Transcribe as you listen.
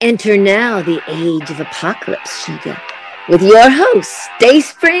Enter now the age of apocalypse, Shiga, with your hosts,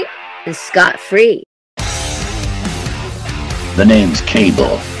 Dayspring and Scott Free. The name's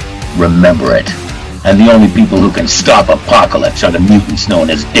Cable. Remember it. And the only people who can stop Apocalypse are the mutants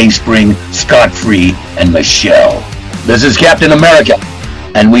known as Dayspring, Scott Free, and Michelle. This is Captain America,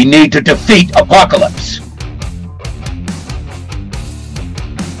 and we need to defeat Apocalypse.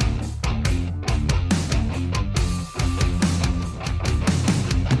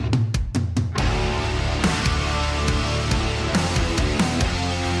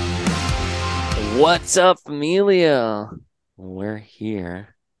 What's up, familia? We're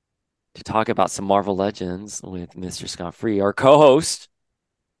here to talk about some Marvel Legends with Mr. Scott Free, our co-host.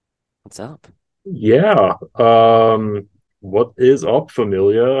 What's up? Yeah. What is up,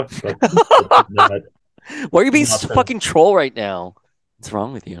 familia? Why are you being such a fucking troll right now? What's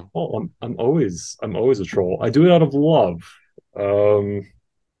wrong with you? Oh, I'm always a troll. I do it out of love.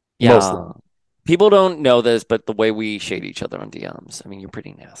 Yeah. Mostly. People don't know this, but the way we shade each other on DMs, I mean, you're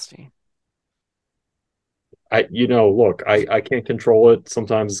pretty nasty. Look, I can't control it.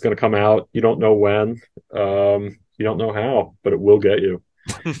 Sometimes it's gonna come out. You don't know when. You don't know how, but it will get you.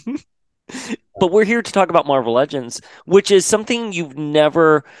 But we're here to talk about Marvel Legends, which is something we've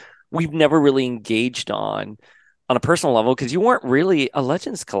never really engaged on a personal level, because you weren't really a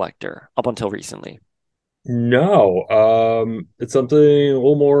Legends collector up until recently. No, it's something a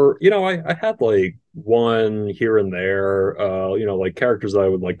little more, I had like one here and there, like characters that I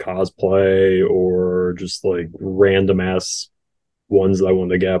would like cosplay or just like random ass ones that I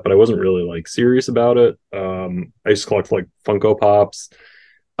wanted to get, but I wasn't really like serious about it. I used to collect like Funko Pops.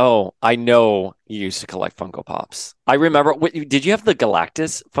 Oh, I know you used to collect Funko Pops. I remember, did you have the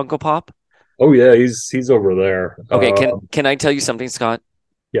Galactus Funko Pop? Oh yeah, he's over there. Okay, can I tell you something, Scott?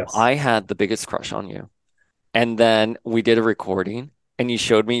 Yes. I had the biggest crush on you. And then we did a recording, and you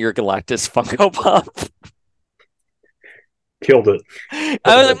showed me your Galactus Funko Pop. Killed it. I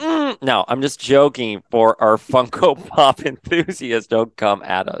was like, no, I'm just joking for our Funko Pop enthusiasts. Don't come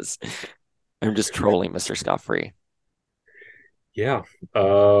at us. I'm just trolling Mr. Scott Free. Yeah.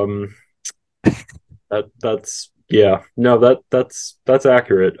 That's yeah. No, that's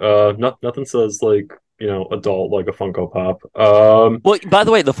accurate. Nothing says like, adult like a Funko Pop. Well, by the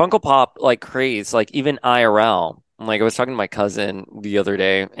way, the Funko Pop like craze, like even IRL. Like I was talking to my cousin the other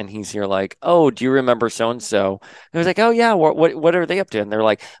day, and he's here like, "Oh, do you remember so and so?" I was like, "Oh yeah, what are they up to?" And they're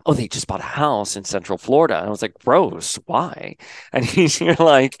like, "Oh, they just bought a house in Central Florida." And I was like, "Gross, why?" And he's here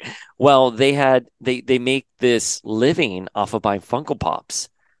like, "Well, they make this living off of buying Funko Pops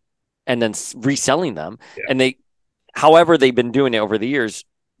and then reselling them, Yeah. and however they've been doing it over the years,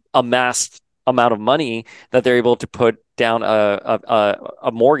 amassed amount of money that they're able to put down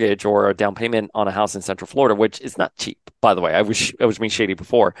a mortgage or a down payment on a house in Central Florida, which is not cheap, by the way. I was being shady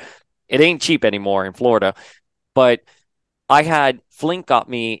before. It ain't cheap anymore in Florida. But Flink got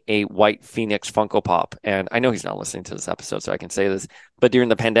me a White Phoenix Funko Pop, and I know he's not listening to this episode, so I can say this. But during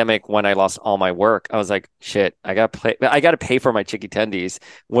the pandemic, when I lost all my work, I was like, shit, I gotta pay for my chicky tendies.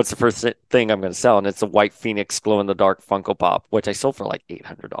 What's the first thing I'm gonna sell? And it's a White Phoenix glow in the dark Funko Pop, which I sold for like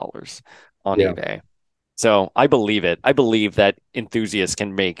 $800 on eBay. So I believe it. I believe that enthusiasts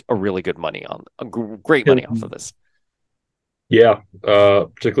can make a really good money great money off of this. Yeah,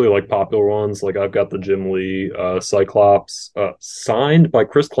 particularly like popular ones. Like I've got the Jim Lee Cyclops signed by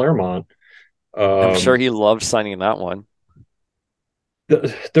Chris Claremont. I'm sure he loved signing that one.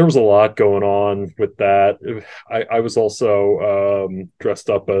 There was a lot going on with that. I was also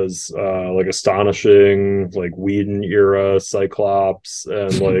dressed up as like astonishing, like Whedon era Cyclops,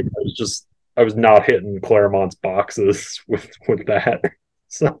 and like I was not hitting Claremont's boxes with that.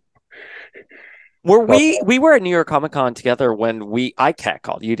 So we were at New York Comic Con together when I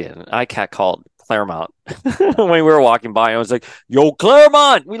catcalled. You didn't. I catcalled Claremont when we were walking by. I was like, "Yo,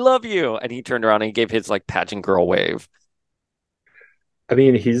 Claremont, we love you!" And he turned around and he gave his like pageant girl wave. I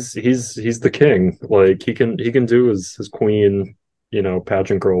mean, he's the king. Like he can do his queen,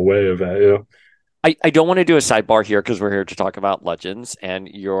 pageant girl wave at you. I don't want to do a sidebar here because we're here to talk about Legends and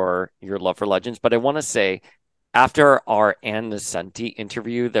your love for Legends, but I want to say, after our Ann Nesenti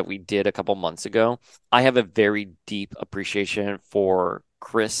interview that we did a couple months ago, I have a very deep appreciation for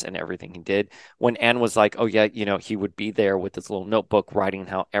Chris and everything he did. When Ann was like, "Oh yeah, he would be there with his little notebook writing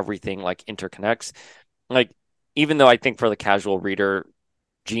how everything like interconnects." Like, even though I think for the casual reader,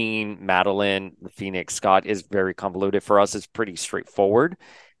 Jean, Madeline, the Phoenix, Scott is very convoluted, for us it's pretty straightforward.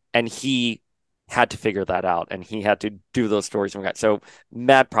 And he had to figure that out, and he had to do those stories. So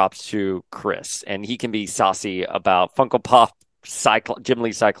mad props to Chris, and he can be saucy about Funko Pop, Jim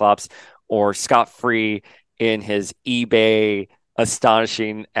Lee Cyclops, or Scott Free in his eBay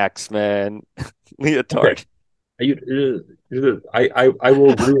astonishing X-Men leotard. I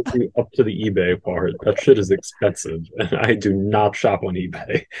will agree with you up to the eBay part. That shit is expensive, and I do not shop on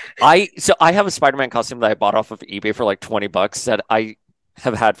eBay. I have a Spider-Man costume that I bought off of eBay for like $20 that I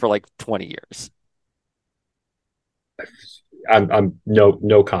have had for like 20 years. I'm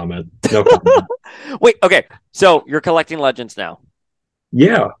no comment. No comment. Wait, okay. So you're collecting Legends now.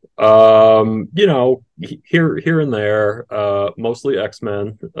 Yeah. Here and there, mostly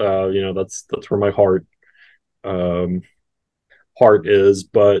X-Men. That's where my um heart is.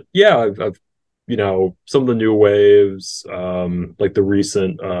 But yeah, I've some of the new waves, like the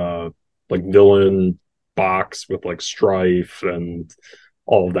recent like villain box with like Strife and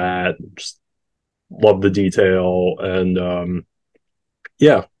all of that. Just love the detail and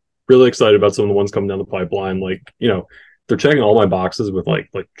yeah, really excited about some of the ones coming down the pipeline. Like, they're checking all my boxes with like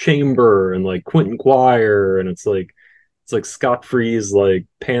Chamber and like Quentin Quire, and it's like Scott Free's like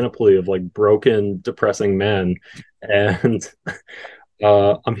panoply of like broken, depressing men, and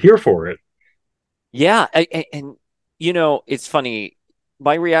I'm here for it. Yeah, and it's funny.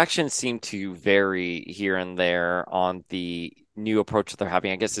 My reactions seem to vary here and there on the new approach that they're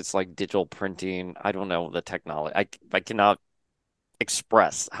having. I guess it's like digital printing. I don't know the technology. I cannot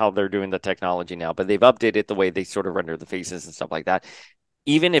express how they're doing the technology now, but they've updated the way they sort of render the faces and stuff like that.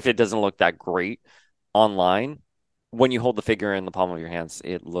 Even if it doesn't look that great online, when you hold the figure in the palm of your hands,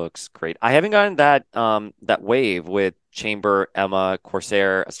 it looks great. I haven't gotten that wave with Chamber, Emma,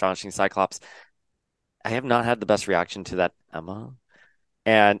 Corsair, Astonishing Cyclops. I have not had the best reaction to that Emma.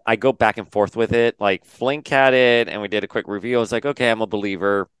 And I go back and forth with it. Like Flink had it, and we did a quick review. I was like, okay, I'm a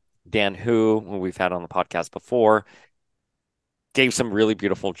believer. Dan who we've had on the podcast before, gave some really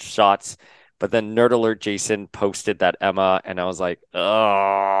beautiful shots. But then Nerd Alert Jason posted that Emma, and I was like,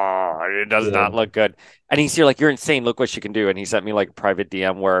 oh, it does Yeah. not look good. And he's here like, you're insane. Look what she can do. And he sent me like a private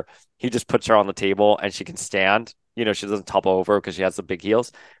DM where he just puts her on the table and she can stand. She doesn't topple over because she has the big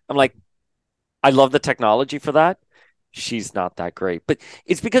heels. I'm like, I love the technology for that. She's not that great, but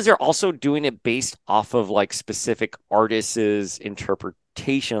it's because they're also doing it based off of like specific artists'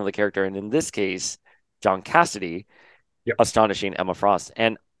 interpretation of the character. And in this case, John Cassidy, Yep. astonishing Emma Frost.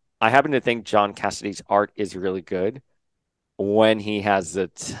 And I happen to think John Cassidy's art is really good when he has the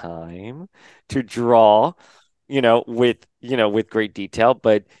time to draw, with great detail.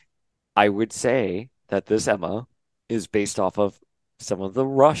 But I would say that this Emma is based off of some of the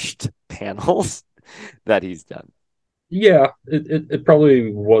rushed panels that he's done. Yeah, it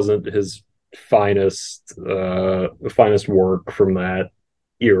probably wasn't his finest work from that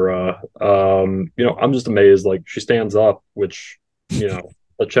era. I'm just amazed. Like, she stands up, which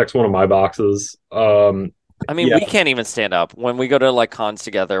that checks one of my boxes. I mean, Yeah, we can't even stand up. When we go to like cons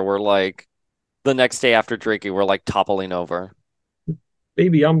together, we're like the next day after drinking, we're like toppling over.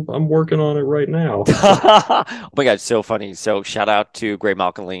 baby, I'm working on it right now. Oh my God, so funny. So shout out to Great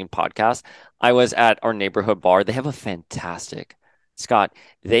Malcolm Lean podcast. I was at our neighborhood bar. They have a fantastic, Scott,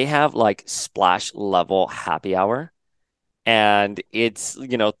 they have like splash level happy hour. And it's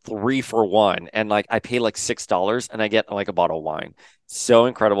 3 for 1, and like I pay like $6 and I get like a bottle of wine. So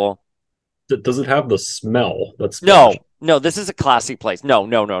incredible. Does it have the smell that's No, splash? no, this is a classy place. No,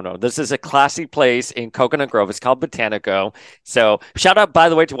 no, no, no. This is a classy place in Coconut Grove. It's called Botanico. So shout out, by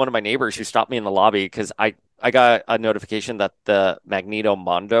the way, to one of my neighbors who stopped me in the lobby because I got a notification that the Magneto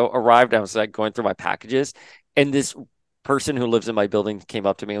Mondo arrived. I was like going through my packages, and this person who lives in my building came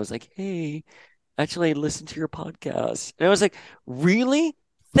up to me and was like, "Hey, actually, I listened to your podcast," and I was like, "Really?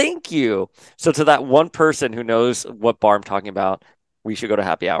 Thank you." So to that one person who knows what bar I'm talking about, we should go to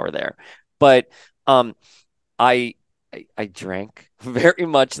happy hour there. But um, I I drank very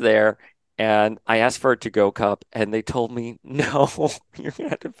much there, and I asked for a to-go cup, and they told me, "No, you're gonna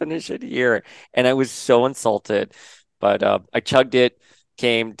have to finish it here." And I was so insulted, but I chugged it.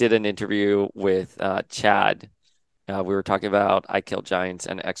 Came, did an interview with Chad. We were talking about I Kill Giants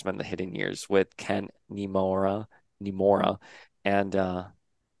and X-Men: The Hidden Years with Ken Nimora, and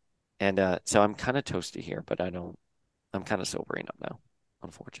so I'm kind of toasty here, but I don't. I'm kind of sobering up now,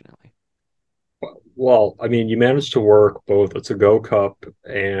 unfortunately. Well, I mean, you managed to work both a to-go cup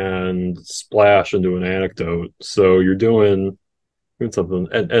and splash into an anecdote. So you're doing something.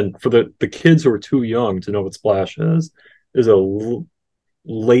 And for the kids who are too young to know what splash is a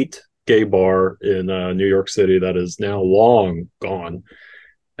late gay bar in New York City that is now long gone.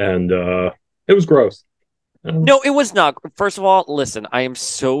 And it was gross. No, it was not. First of all, listen, I am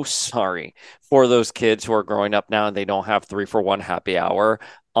so sorry for those kids who are growing up now and they don't have 3 for 1 happy hour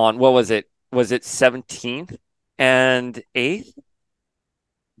on what was it? Was it 17th and 8th?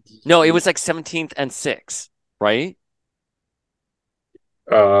 No, it was like 17th and 6th, right?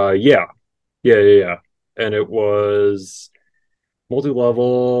 Yeah, yeah. And it was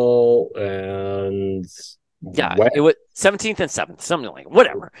multi-level and Yeah, wet. it was 17th and 7th, something like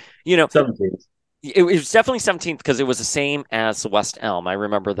whatever. You know, 17th. it was definitely 17th because it was the same as the West Elm. I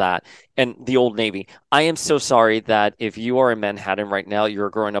remember that. And the Old Navy. I am so sorry that if you are in Manhattan right now, you're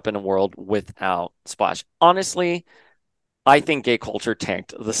growing up in a world without Splash. Honestly, I think gay culture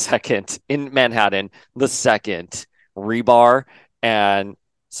tanked the second in Manhattan, the second Rebar and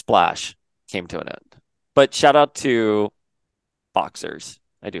Splash came to an end. But shout out to boxers.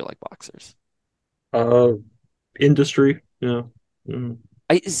 I do like boxers. Uh, Industry. Yeah. Mm.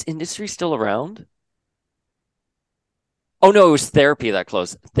 Is industry still around? Oh no, it was therapy that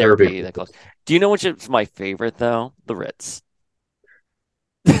closed. Therapy. Therapy that closed. Do you know which is my favorite though? The Ritz.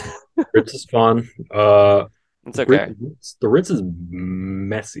 Ritz is fun. It's okay. The Ritz is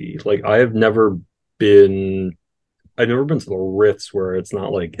messy. Like I've never been to the Ritz where it's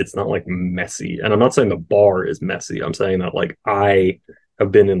not like messy. And I'm not saying the bar is messy. I'm saying that like I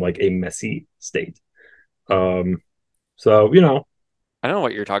have been in like a messy state. Um, so I don't know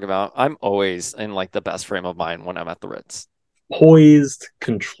what you're talking about. I'm always in like the best frame of mind when I'm at the Ritz. poised,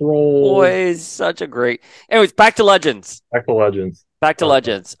 controlled, Always such a great. Anyways, back to Legends. back to legends. Back to Uh,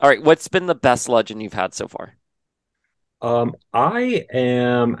 Legends. All right, what's been the best Legend you've had so far? I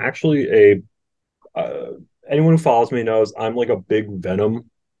am actually a anyone who follows me knows I'm like a big Venom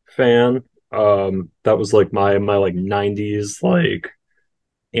fan. That was like my like 90s like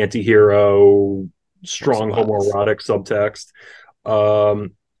anti-hero Course it strong was. homoerotic subtext.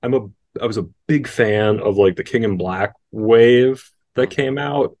 Um, I'm a I was a big fan of like the King in Black wave that came Mhm.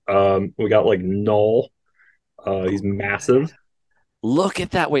 out. We got like Null. He's Oh my. massive. Look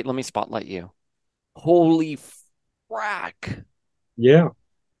at that. Wait, let me spotlight you. Holy frack. Yeah.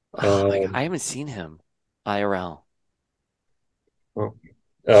 Oh my God. Um, I haven't seen him IRL. well,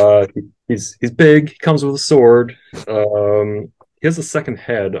 he's big. He comes with a sword. He has a second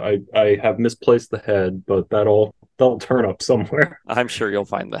head. I have misplaced the head, but that'll turn up somewhere. I'm sure you'll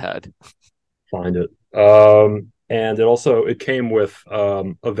find the head. Find it. And it came with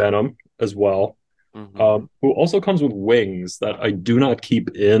a Venom as well, Hmm. who also comes with wings that I do not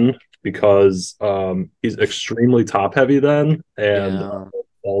keep in because he's extremely top heavy then and Yeah.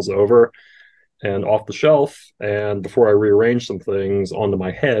 falls over and off the shelf. And before I rearrange some things onto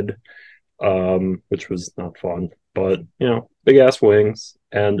my head, which was not fun, but big ass wings,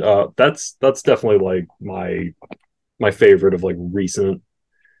 and that's definitely like my favorite of like recent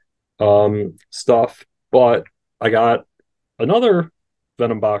stuff. But I got another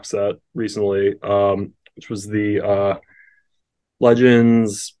Venom box set recently, which was the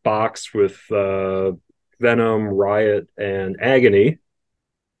Legends box with Venom, Riot, and Agony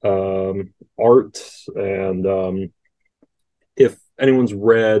art. And if anyone's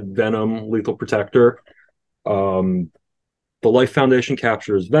read Venom, Lethal Protector, um, the Life Foundation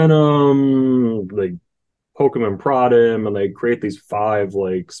captures Venom. They poke him and prod him, and they create these five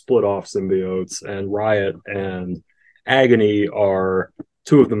like split off symbiotes. And Riot and Agony are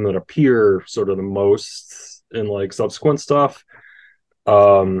two of them that appear sort of the most in like subsequent stuff.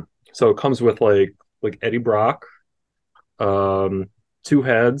 So it comes with like Eddie Brock, um, two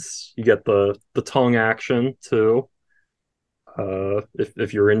heads. You get the tongue action too.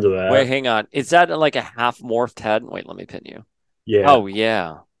 If you're into Wait, that, hang on. Is that like a half morphed head? Wait, let me pin you. yeah, Oh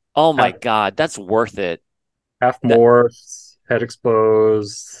yeah. Oh my half God, that's worth it. half That morphs, head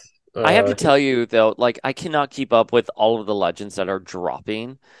exposed. I have to Uh, tell you though, like I cannot keep up with all of the legends that are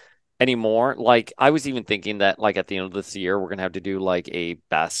dropping anymore. Like I was even thinking that like at the end of this year we're gonna have to do like a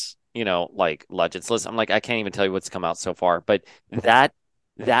best, like legends list. I'm like I can't even tell you what's come out so far, but that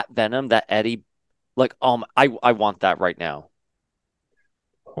that Venom, that Eddie, like I want that right now.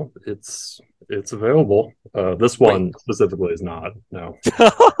 well, it's available. This Wait. one specifically is not. No,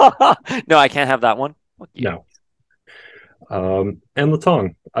 No, I can't have that one. Fuck you. no. And the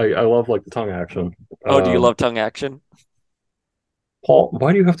tongue. I love like the tongue action. Oh, do you Um, love tongue action? Paul,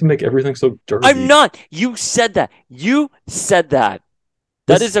 why do you have to make everything so I'm dirty? not. You said that. You said that.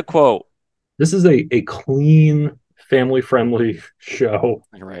 That This is a quote. this is a clean, family friendly show.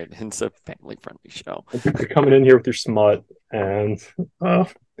 You're right. It's a family friendly show. You're coming in here with your smut and uh,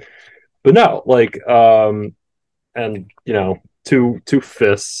 but no, like and two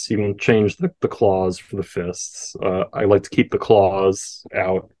fists. You can change the claws for the fists. I like to keep the claws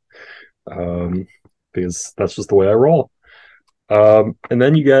out, um, because that's just the way I roll. And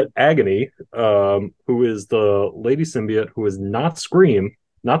then you get Agony, who is the lady symbiote who is not Scream,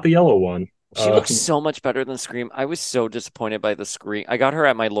 not the yellow one. She looks so much better than Scream. I was so disappointed by the Scream. I got her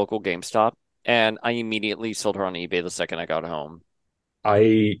at my local GameStop and I immediately sold her on eBay the second I got home.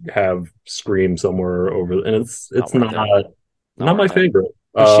 I have Scream somewhere over, and Not it's worth it. Not not my worth it. favorite.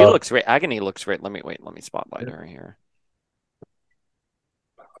 But she looks great. Agony looks great. Let me spotlight her here.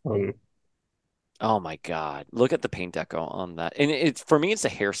 um, Oh my God. Look at the paint deco on that. And it's for me, it's a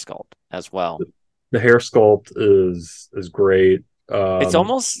hair sculpt as well. the hair sculpt is great. It's Um,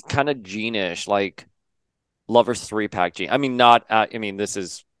 almost kind of Gene-ish, like Lover's 3-pack Gene. I mean, not, I mean, this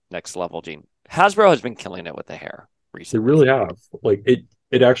is next level Gene. Hasbro has been killing it with the hair they recently. really have like it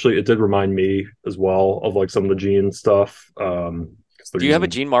did remind me as well of like some of the Gene stuff. 'Cause they're Do you have a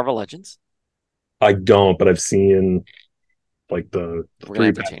using Gene Marvel Legends? I don't, but I've seen like the We're gonna three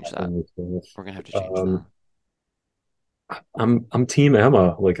have to pack change that. and stuff. We're gonna have to change that. Um, I'm Team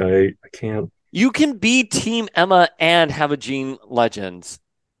Emma. Like I can't. You can be Team Emma and have a Gene Legends.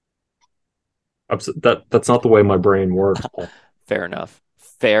 That's not the way my brain works, Paul. Fair enough.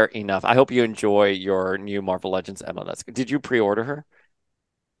 Fair enough. I hope you enjoy your new Marvel Legends Emma. That's good. Did you pre-order her?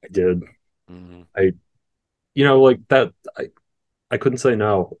 I did. Mhm. I like that. I couldn't say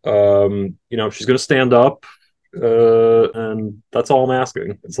no. She's gonna stand up, and that's all I'm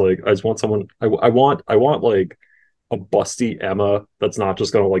asking. It's like I just want someone. I want like a busty Emma that's not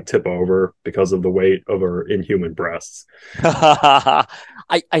just gonna like tip over because of the weight of her inhuman breasts. I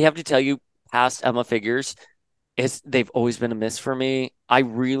have to tell you, past Emma figures, they've always been a miss for me. I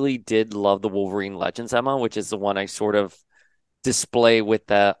really did love the Wolverine Legends Emma, which is the one I sort of display with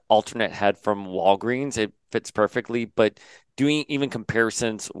the alternate head from Walgreens. It fits perfectly, but doing even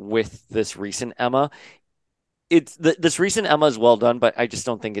comparisons with this recent Emma, this recent Emma is well done, but I just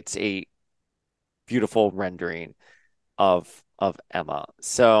don't think it's a beautiful rendering of Emma.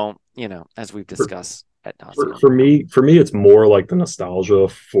 So, as we've For, discussed at for, nauseum. for me, for me, it's more like the nostalgia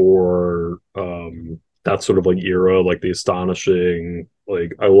for that sort of like era, like the astonishing.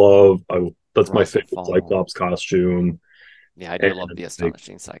 Like I that's my Rise and favorite Fall. Cyclops costume, Yeah, I do and love the like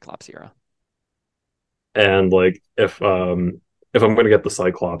astonishing Cyclops era. like if I'm gonna get the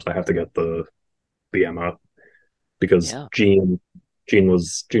Cyclops, I have to get the Emma because Yeah. Jean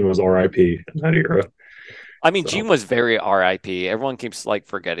was R.I.P. in that era. I mean, So Jean was very RIP. Everyone keeps like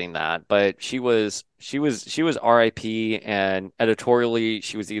forgetting that, but she was RIP, and editorially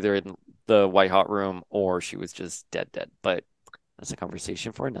she was either in the White Hot Room or she was just dead. But that's a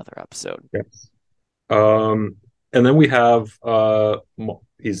conversation for another episode. yes. Um, and then we have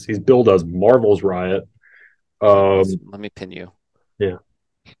he's billed as Marvel's Riot. Let me pin you. Yeah,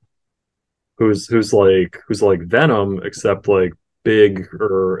 who's like Venom except like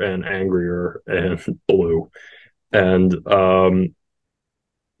bigger and angrier and blue. And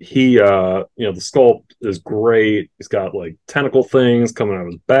the sculpt is great. He's got like tentacle things coming out of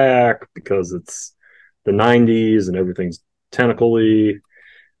his back because it's the 90s and everything's tentacly.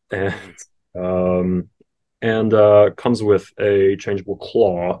 And um comes with a changeable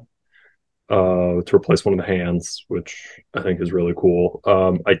claw to replace one of the hands, which I think is really cool.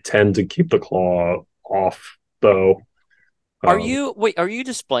 I tend to keep the claw off though. Um, Are you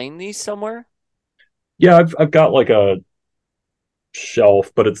displaying these somewhere? yeah, I've got like a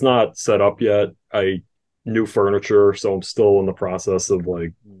shelf, but it's not set up yet. I New furniture, so I'm still in the process of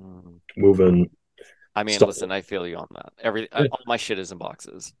like Mm. moving I mean, stuff. listen, I feel you on that. Yeah, All my shit is in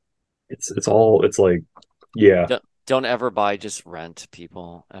boxes. it's like yeah. Don't ever buy just rent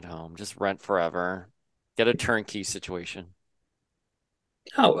people at home. Just rent forever. Get a turnkey situation.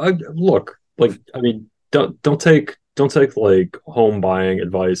 How look like I mean don't take like home buying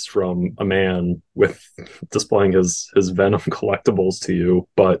advice from a man with displaying his Venom collectibles to you,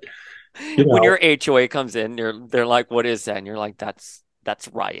 but you When know your HOA comes in, they're like, "What is that?" And you're like, "That's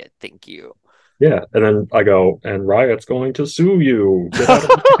Riot. Thank you." yeah. And then I go, and Riot's going to sue you. Get out of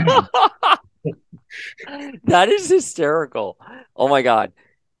my That is hysterical. Oh my God.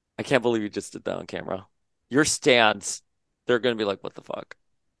 I can't believe you just did that on camera. Your stance, they're gonna be like, "What the fuck?"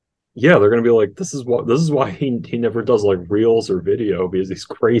 yeah. They're gonna be like, this is why he never does like reels or video because he's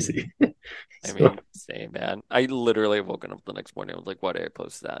crazy. I So, mean, same man. I literally woken up the next morning. I was like, "Why did I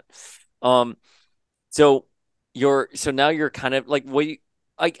post that?" Um, so so now you're kind of like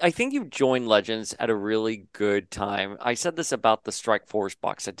I think you joined Legends at a really good time. I said this about the Strike Force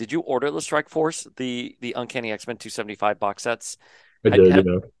box set. Did you order the Strike Force, the Uncanny X-Men 275 box sets? I Had, did, have,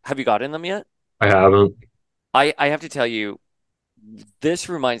 yeah. have you gotten them yet? I haven't. I have to tell you, this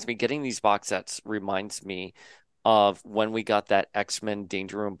reminds me, getting these box sets reminds me of when we got that X-Men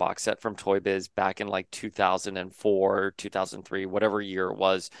Danger Room box set from Toy Biz back in like 2004, 2003, whatever year it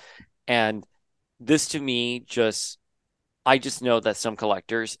was. And this to me I just know that some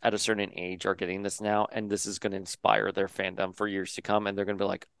collectors at a certain age are getting this now, and this is going to inspire their fandom for years to come. And they're going to be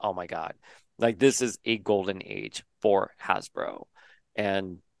like, oh my God, like this is a golden age for Hasbro.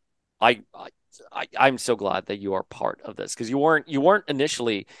 And I'm so glad that you are part of this because you weren't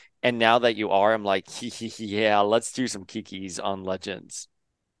initially, and now that you are, I'm like, yeah, let's do some kikis on Legends.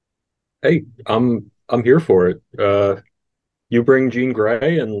 Hey, I'm here for it. You bring Jean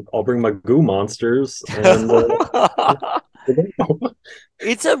Grey, and I'll bring my goo monsters, and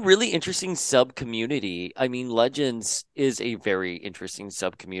It's a really interesting sub community. I mean, Legends is a very interesting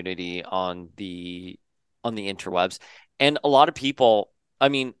sub community on the interwebs. And a lot of people, I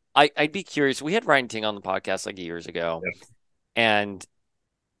mean, I'd be curious. We had Ryan Ting on the podcast like years ago, yeah, and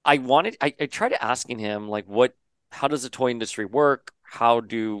I tried asking him like how does the toy industry work? How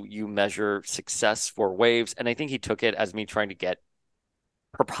do you measure success for waves? And I think he took it as me trying to get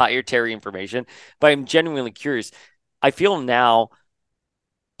proprietary information, but I'm genuinely curious. I feel now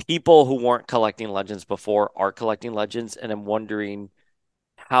people who weren't collecting legends before are collecting legends, and I'm wondering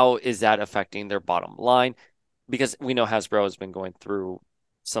how is that affecting their bottom line? Because we know Hasbro has been going through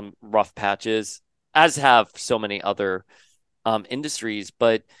some rough patches, as have so many other industries.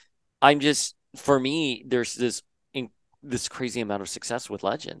 But I'm just, for me, there's this crazy amount of success with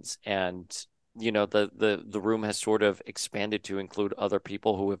legends, and the room has sort of expanded to include other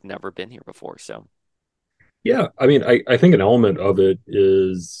people who have never been here before. So yeah. I mean, I think an element of it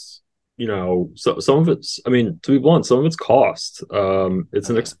is, so some of it's, I mean, to be blunt, some of it's cost. oh yeah, It's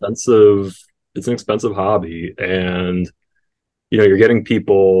an expensive hobby, and you're getting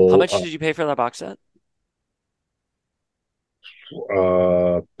how people much did you pay for that box set?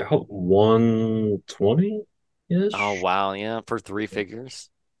 about 120 Oh ish. wow, yeah, for three figures.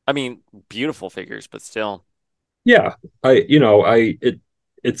 I mean, beautiful figures, but still. Yeah,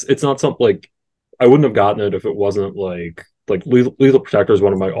 it's not something like I wouldn't have gotten it if it wasn't like Lethal Protector is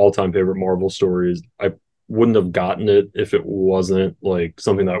one of my all-time favorite Marvel stories. I wouldn't have gotten it if it wasn't like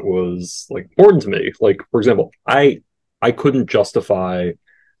something that was like important to me. Like for example, I couldn't justify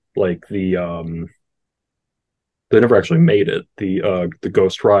like they never actually made it, the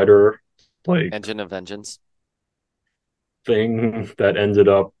Ghost Rider like Engine of Vengeance. thing that ended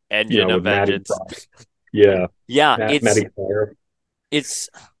up Engine of with Maddie Vengeance. Fry. Yeah, Yeah, it's Maddie Fire. it's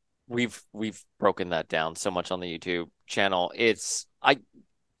we've broken that down so much on the YouTube channel. It's I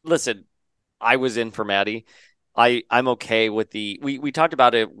listen, I was in for Maddie. I'm okay with we talked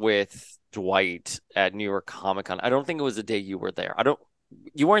about it with Dwight at New York Comic Con. I don't think it was the day you were there. I don't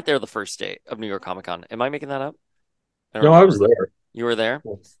You weren't there the first day of New York Comic Con. Am I making that up? I don't No, I was remember. there. You were there?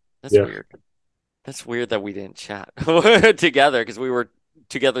 That's Yeah. weird. That's weird that we didn't chat together because we were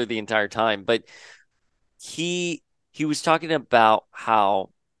together the entire time. But he he was talking about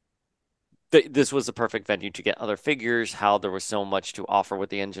how this was the perfect venue to get other figures, how there was so much to offer with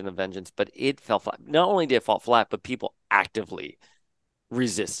the Engine of Vengeance, but it fell flat. Not only did it fall flat, but people actively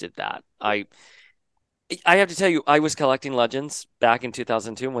resisted that. I have to tell you, I was collecting Legends back in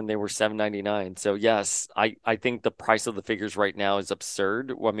 2002 when they were 7.99. So yes, I think the price of the figures right now is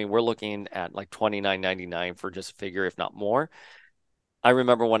absurd. I mean, we're looking at like 29.99 for just a figure, if not more. I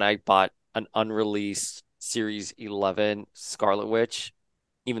remember when I bought an unreleased Series 11 Scarlet Witch,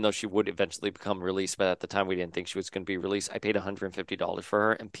 even though she would eventually become released, but at the time we didn't think she was going to be released. I paid $150 for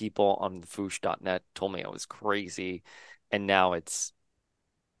her, and people on Foosh.net told me I was crazy. And now it's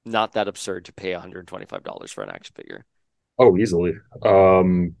not that absurd to pay $125 for an action figure. Oh, easily.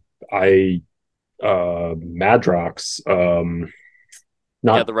 I Madrox.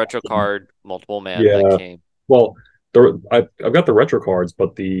 Yeah, Not the retro card, multiple man that Yeah. came. Well, I've got the retro cards,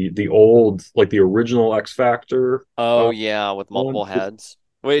 but the old like the original X Factor Oh yeah, with one multiple heads.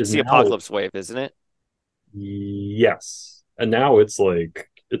 Wait, it's is the now, Apocalypse Wave, isn't it? yes, and now it's like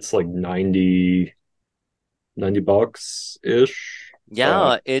 90 bucks ish.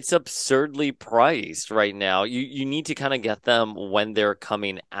 Yeah, it's absurdly priced right now. You need to kind of get them when they're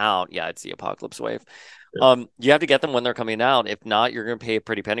coming out. Yeah, it's the Apocalypse Wave. Yeah. You have to get them when they're coming out. If not, you're going to pay a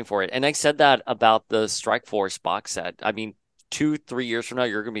pretty penny for it. And I said that about the Strike Force box set. I mean, 2, 3 years from now,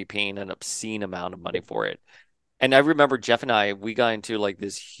 you're going to be paying an obscene amount of money for it. And I remember Jeff and I, we got into like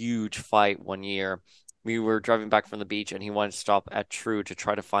this huge fight one year. We were driving back from the beach and he wanted to stop at True to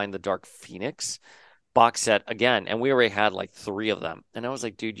try to find the Dark Phoenix box set again. And we already had like three of them. And I was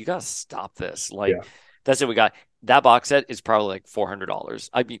like, dude, you got to stop this. Like, Yeah, that's it. We got that box set is probably like $400.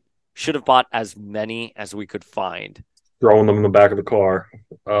 I mean, should have bought as many as we could find. throwing them in the back of the car.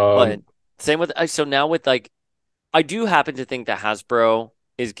 But same with, so now with like, I do happen to think that Hasbro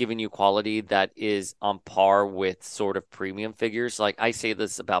is giving you quality that is on par with sort of premium figures. Like I say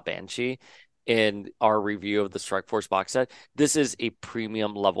this about Banshee in our review of the Strike Force box set. This is a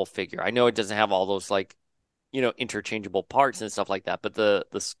premium level figure. I know it doesn't have all those like, interchangeable parts and stuff like that, but the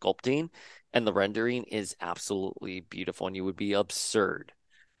sculpting and the rendering is absolutely beautiful, and you would be absurd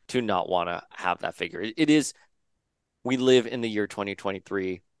to not want to have that figure. It is, we live in the year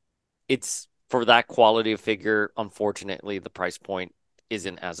 2023. It's for that quality of figure, unfortunately, the price point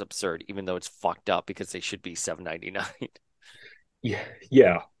isn't as absurd, even though it's fucked up because they should be $7.99. Yeah,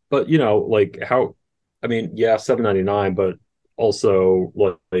 yeah. But you know, like how I mean, yeah, 7.99, but also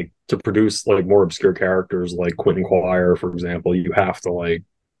like to produce like more obscure characters like Quentin Quire, for example, you have to like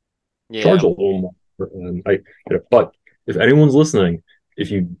Yeah. charge a little more. And but if anyone's listening,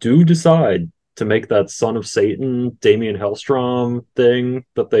 if you do decide to make that Son of Satan, Damien Hellstrom thing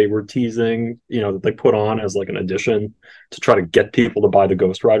that they were teasing, you know, that they put on as like an addition to try to get people to buy the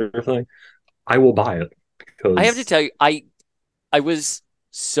Ghost Rider thing, I will buy it I have to because tell you, I was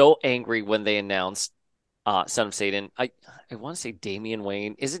so angry when they announced Son of Satan. I want to say Damian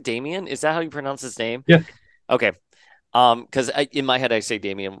Wayne. Is it Damian? Is that how you pronounce his name? yeah, Okay. Because in my head I say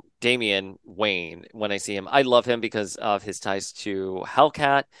Damian Wayne when I see him. I love him because of his ties to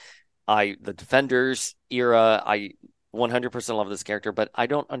Hellcat, the Defenders era. I 100% love this character, but I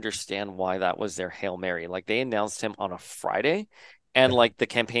don't understand why that was their Hail Mary. Like they announced him on a Friday, and like the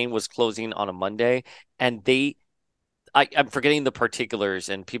campaign was closing on a Monday, and I'm forgetting the particulars,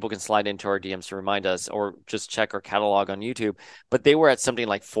 and people can slide into our DMs to remind us, or just check our catalog on YouTube. But they were at something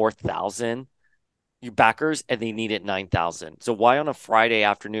like 4,000 backers, and they needed 9,000. So why on a Friday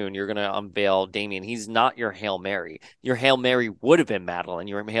afternoon you're going to unveil Damien? He's not your Hail Mary. Your Hail Mary would have been Madeline.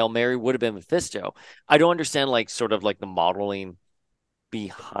 Your Hail Mary would have been Mephisto. I don't understand like sort of like the modeling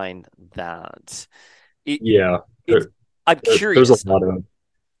behind that. It, yeah. it's I'm There's a curious. lot of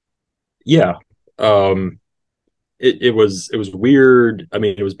yeah. Um, it was weird. I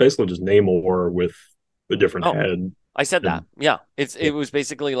mean, it was basically just Namor with a different Oh, head, I said that. and Yeah, it was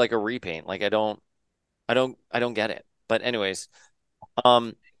basically like a repaint. Like I don't get it. But anyways,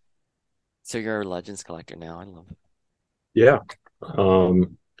 um, so you're a Legends collector now. I love yeah.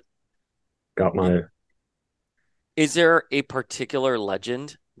 Um, got it. my Is there a particular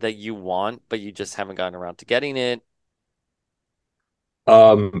legend that you want, but you just haven't gotten around to getting it?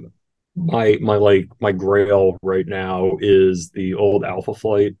 um my like my grail right now is the old Alpha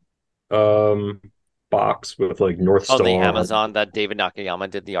Flight um box with like North On the Star. Amazon that David Nakayama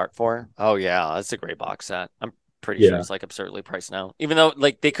did the art for? Oh yeah, that's a great box set. I'm pretty sure Yeah, it's like absurdly priced now. Even though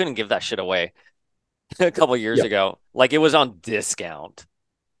like they couldn't give that shit away a couple years yeah, ago. Like it was on discount.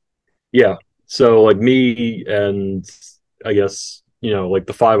 yeah. So like me and I guess you know like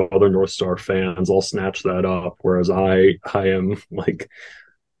the five other North Star fans all snatch that up, whereas I am like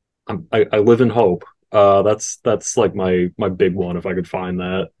I live in hope. That's like my big one if I could find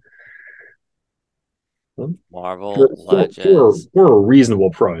that Marvel for Legends. for a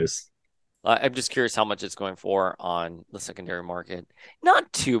reasonable price. I'm just curious how much it's going for on the secondary market.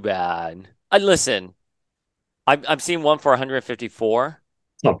 Not too bad. I listen. I'm seeing one for 154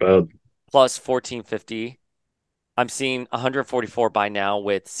 It's not bad. plus 1450. I'm seeing 144 by now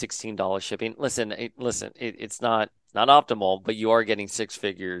with $16 shipping. It's not optimal, but you are getting six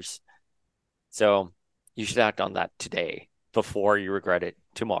figures. So you should act on that today before you regret it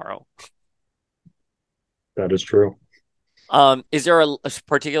tomorrow. That is true. Is there a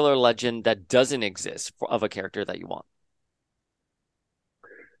particular legend that doesn't exist of a character that you want?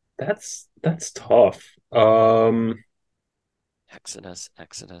 That's tough. Exodus.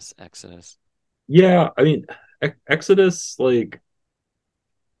 Yeah, I mean, Exodus, like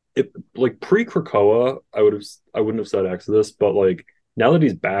pre Krakoa, I wouldn't have said Exodus, but like now that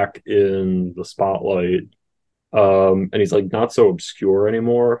he's back in the spotlight, and he's like not so obscure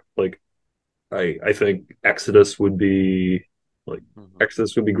anymore, like I think Mhm.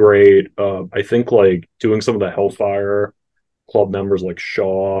 Exodus would be great. I think like doing some of the Hellfire Club members like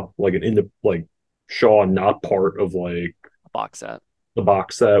Shaw, like an into like Shaw not part of like Box set. the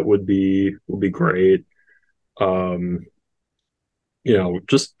box set would be great. Um, you know,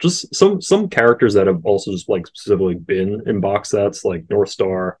 just some characters that have also just like specifically been in box sets like North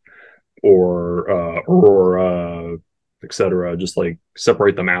Star or Aurora, etc. Just like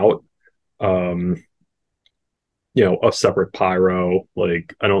separate them out. Um, you know, a separate Pyro.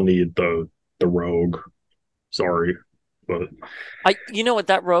 Like I don't need the Rogue. Sorry, but You know what?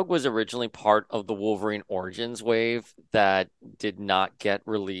 That Rogue was originally part of the Wolverine Origins wave that did not get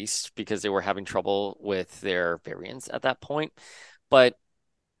released because they were having trouble with their variants at that point. But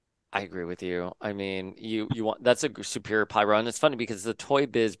I agree with you. I mean, you want that's a superior Pyro, and it's funny because the Toy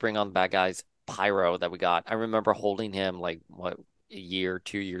Biz Bring On the Bad Guys Pyro that we got. I remember holding him like what a year,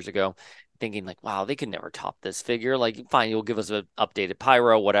 2 years ago, thinking like, wow, they could never top this figure. Like, fine, you'll give us an updated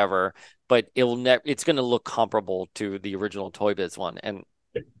Pyro, whatever, but it's going to look comparable to the original Toy Biz one, and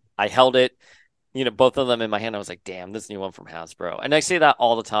I held it, both of them in my hand. I was like, damn, this new one from Hasbro. And I say that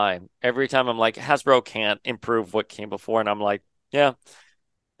all the time. Every time I'm like, Hasbro can't improve what came before. And I'm like, yeah,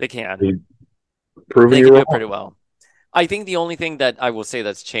 they can. They proving They you can do it pretty wrong. well. I think the only thing that I will say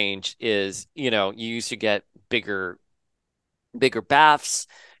that's changed is, you used to get bigger baths.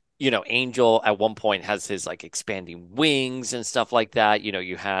 Angel at one point has his like expanding wings and stuff like that.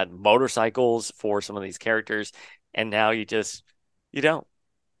 You had motorcycles for some of these characters, and now you don't.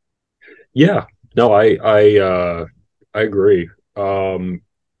 Yeah, no, I agree.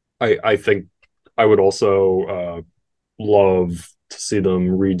 I think I would also love to see them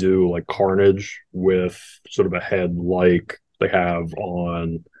redo like Carnage with sort of a head like they have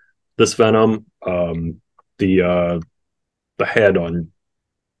on this Venom. The head on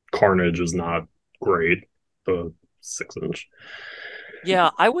Carnage is not great. The 6 inch. Yeah,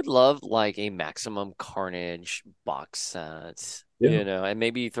 I would love like a Maximum Carnage box set, Yeah, and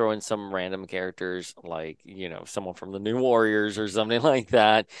maybe throw in some random characters like, someone from the New Warriors or something like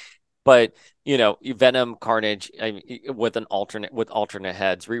that. But, Venom Carnage with alternate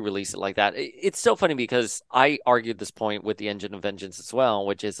heads, re-release it like that. It's so funny because I argued this point with the Engine of Vengeance as well,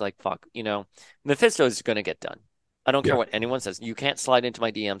 which is like, fuck, Mephisto is going to get done. I don't care yeah, what anyone says. You can't slide into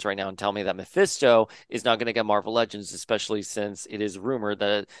my DMs right now and tell me that Mephisto is not going to get Marvel Legends, especially since it is rumored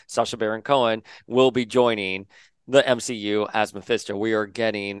that Sacha Baron Cohen will be joining the MCU as Mephisto. We are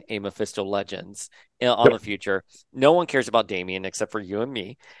getting a Mephisto Legends on yep, the future. No one cares about Damien except for you and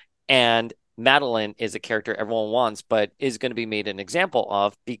me. And Madeline is a character everyone wants, but is going to be made an example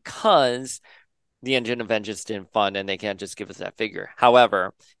of because the Engine of Vengeance didn't fund and they can't just give us that figure.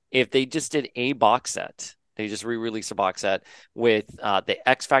 However, if they just did a box set, they just re-released a box set with the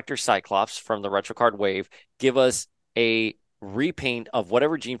X Factor Cyclops from the retro card wave, give us a repaint of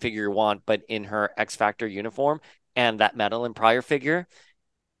whatever Jean figure you want, but in her X Factor uniform, and that Madeline Pryor figure,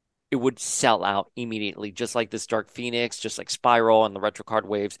 it would sell out immediately, just like this Dark Phoenix, just like Spiral and the retro card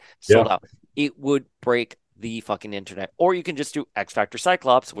waves sold yeah. out. It would break the fucking internet. Or you can just do X Factor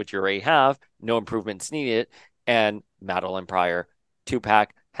Cyclops, which you already have, no improvements needed, and Madeline Pryor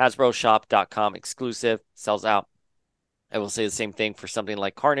 2-pack, HasbroShop.com exclusive, sells out. I will say the same thing for something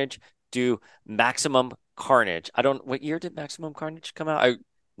like Carnage. Do Maximum Carnage. I don't. What year did Maximum Carnage come out?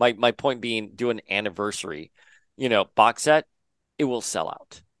 My point being, do an anniversary, box set. It will sell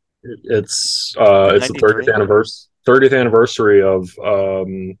out. Is it It's the 30th 93? anniversary 30th anniversary of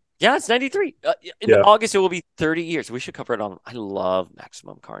Yeah, it's 93. In yeah, August, it will be 30 years. We should cover it on. I love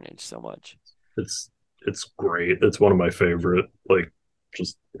Maximum Carnage so much. it's it's great. It's one of my favorite, like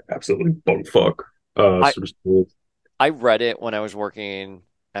just absolutely bug fuck I sort of stories. I read it when I was working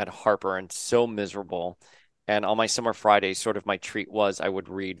at Harper and so miserable. And on my summer Fridays, sort of my treat was I would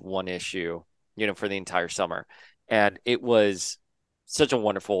read one issue, for the entire summer. And it was such a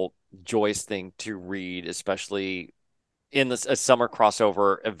wonderful, joyous thing to read, especially in this a summer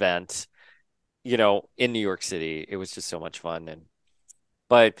crossover event, in New York City. It was just so much fun.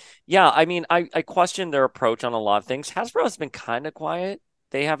 But yeah, I mean, I question their approach on a lot of things. Hasbro has been kind of quiet.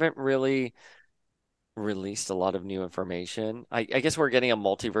 They haven't really released a lot of new information. I guess we're getting a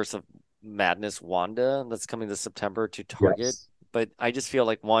multiverse of madness Wanda that's coming this September to Target. Yes. But I just feel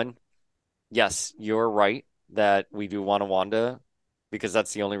like one, yes, you're right that we do want a Wanda because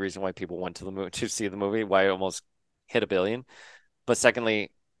that's the only reason why people went to the movie to see the movie, why it almost hit 1 billion. But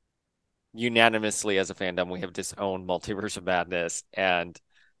secondly, unanimously as a fandom, we have disowned Multiverse of Madness, and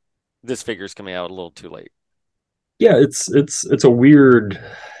this figure's coming out a little too late. Yeah, it's a weird,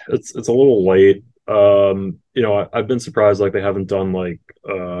 it's a little late. I've been surprised like they haven't done like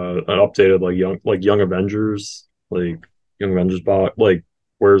an updated like Young Avengers, like Young Avengers bot, like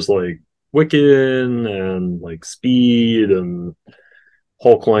where's like Wiccan and like Speed and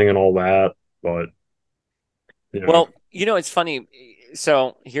Hulkling and all that. But you know, Well, it's funny.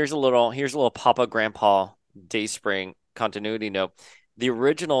 So here's a little Papa Grandpa Dayspring continuity note. The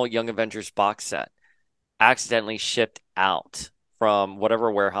original Young Avengers box set accidentally shipped out from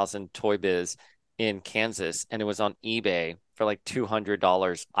whatever warehouse in Toy Biz in Kansas, and it was on eBay for like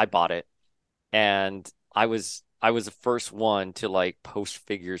 $200. I bought it, and I was the first one to like post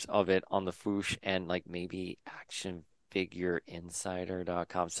figures of it on the Foosh and like maybe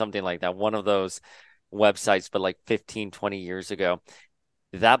actionfigureinsider.com, something like that. One of those websites, but like 15, 20 years ago.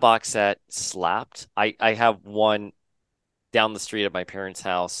 That box set slapped. I have one down the street at my parents'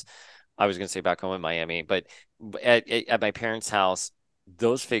 house. I was going to say back home in Miami, but at my parents' house,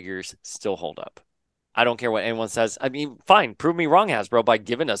 those figures still hold up. I don't care what anyone says. I mean, fine, prove me wrong, Hasbro, by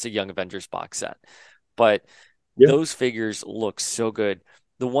giving us a Young Avengers box set. But yeah, those figures look so good.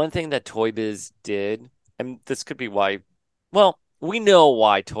 The one thing that Toy Biz did, and this could be why, well, we know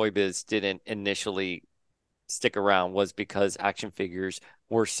why Toy Biz didn't initially stick around was because action figures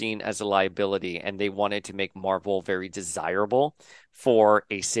were seen as a liability and they wanted to make Marvel very desirable for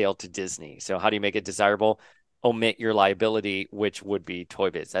a sale to Disney. So how do you make it desirable? Omit your liability, which would be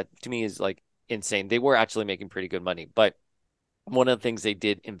Toy Biz. That to me is like insane. They were actually making pretty good money, but one of the things they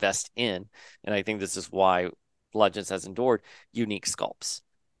did invest in, and I think this is why Legends has endured, unique sculpts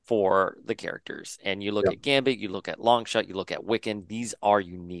for the characters. And you look Yeah. at Gambit, you look at Longshot, you look at Wiccan, these are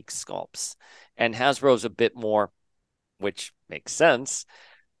unique sculpts. And Hasbro's a bit more, which makes sense,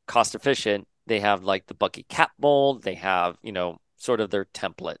 cost efficient. They have like the Bucky cap mold, they have, sort of their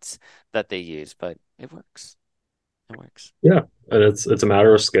templates that they use, but it works. It works. Yeah, and it's a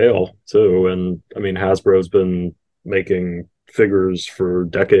matter of scale too. And I mean, Hasbro's been making figures for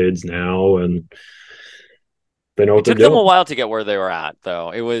decades now, and they know what It they're took them a doing. while to get where they were at,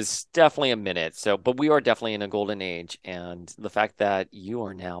 though. It was definitely a minute. So, but we are definitely in a golden age, and the fact that you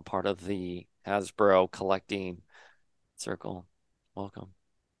are now part of the Hasbro collecting circle, welcome.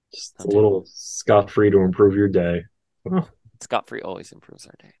 Just How a do little scot-free to improve your day. Well, Scott Free always improves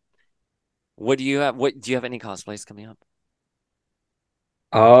our day. What do you have? What do you have any cosplays coming up?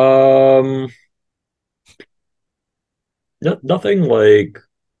 um, nothing like,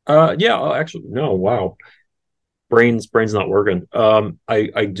 yeah. Actually, no. Wow, brain's not working.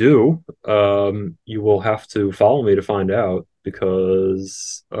 I do. You will have to follow me to find out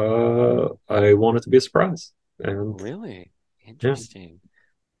because I want it to be a surprise. And Really yeah, interesting.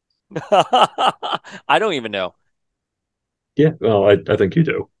 I don't even know. yeah. Well, I think you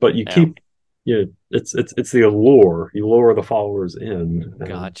do, but you Yeah, keep, it's the allure. You lure the followers in,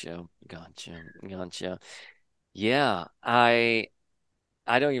 and gotcha. Yeah,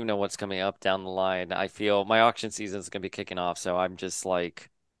 I don't even know what's coming up down the line. I feel my auction season is going to be kicking off, so I'm just like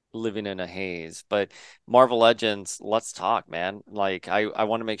living in a haze. But Marvel Legends, let's talk, man. Like I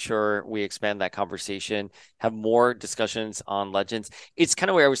want to make sure we expand that conversation, have more discussions on Legends. It's kind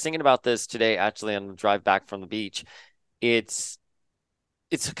of weird. I was thinking about this today, actually, on the drive back from the beach. It's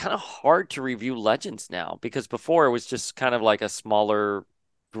it's kind of hard to review Legends now because before it was just kind of like a smaller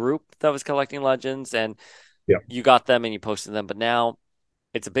group that was collecting Legends and yeah, you got them and you posted them. But now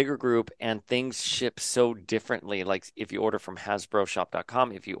it's a bigger group and things ship so differently. Like if you order from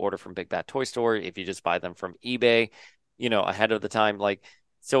HasbroShop.com, if you order from Big Bad Toy Store, if you just buy them from eBay, ahead of the time, like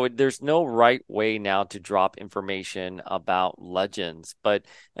so there's no right way now to drop information about Legends. But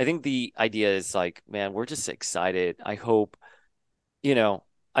I think the idea is like, man, we're just excited. You know,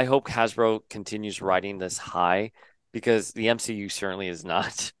 I hope Hasbro continues riding this high because the MCU certainly is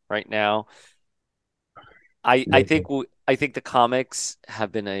not right now. I think the comics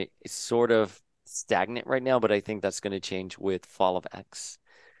have been a sort of stagnant right now, but I think that's going to change with Fall of X.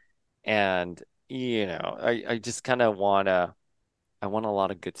 And I just kind of I want a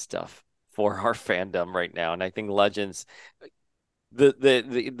lot of good stuff for our fandom right now. And I think Legends, the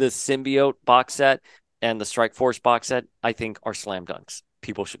Symbiote box set and the Strike Force box set, I think are slam dunks.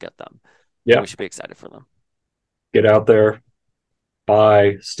 People should get them, and yeah. we should be excited for them. Get out there,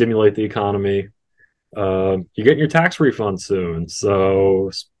 buy, stimulate the economy. You're getting your tax refund soon,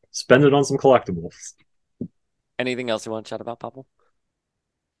 so spend it on some collectibles. Anything else you want to chat about, Pablo?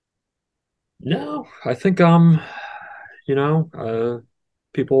 No, I think you know,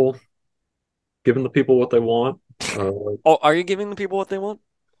 people giving the people what they want. Uh, Oh, are you giving the people what they want?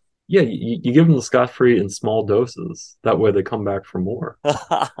 yeah, you give them the scot-free in small doses. That way they come back for more.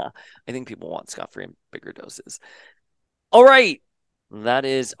 I think people want Scott Free in bigger doses. All right. That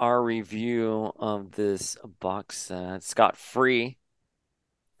is our review of this box set. Scott Free,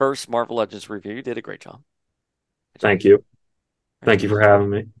 first Marvel Legends review. You did a great job. Great job. Thank you. Great Thank you job. for having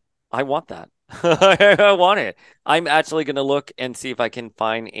me. I want that. I want it. I'm actually going to look and see if I can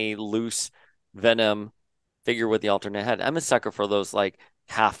find a loose Venom figure with the alternate head. I'm a sucker for those like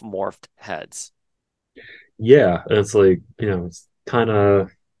half morphed heads. Yeah, and it's like, it's kind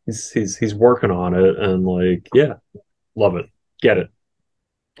of he's working on it, and like, yeah, love it. Get it.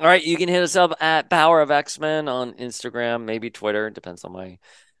 All right, you can hit us up at Power of X-Men on Instagram, maybe Twitter, depends on my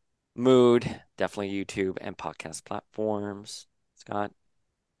mood. Definitely YouTube and podcast platforms. Scott,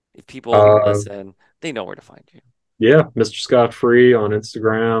 if people Uh, listen, they know where to find you. yeah, Mr. Scott Free on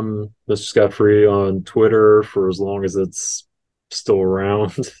Instagram, Mr. Scott Free on Twitter for as long as it's still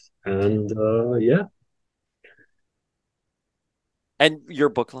around. And yeah. And your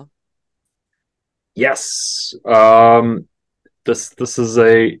book club. Yes. This is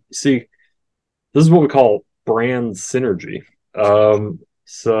a see, this is what we call brand synergy.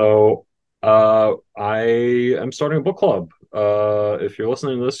 So I am starting a book club. If you're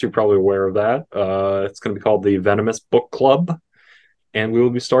listening to this, you're probably aware of that. It's going to be called the Venomous Book Club. and we will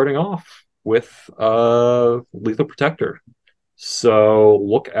be starting off with Lethal Protector. So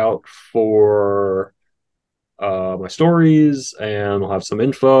look out for my stories, and I'll have some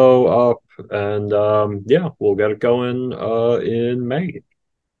info up, and yeah, we'll get it going in May.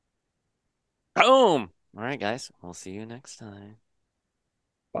 Boom. All right, guys. We'll see you next time.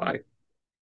 Bye.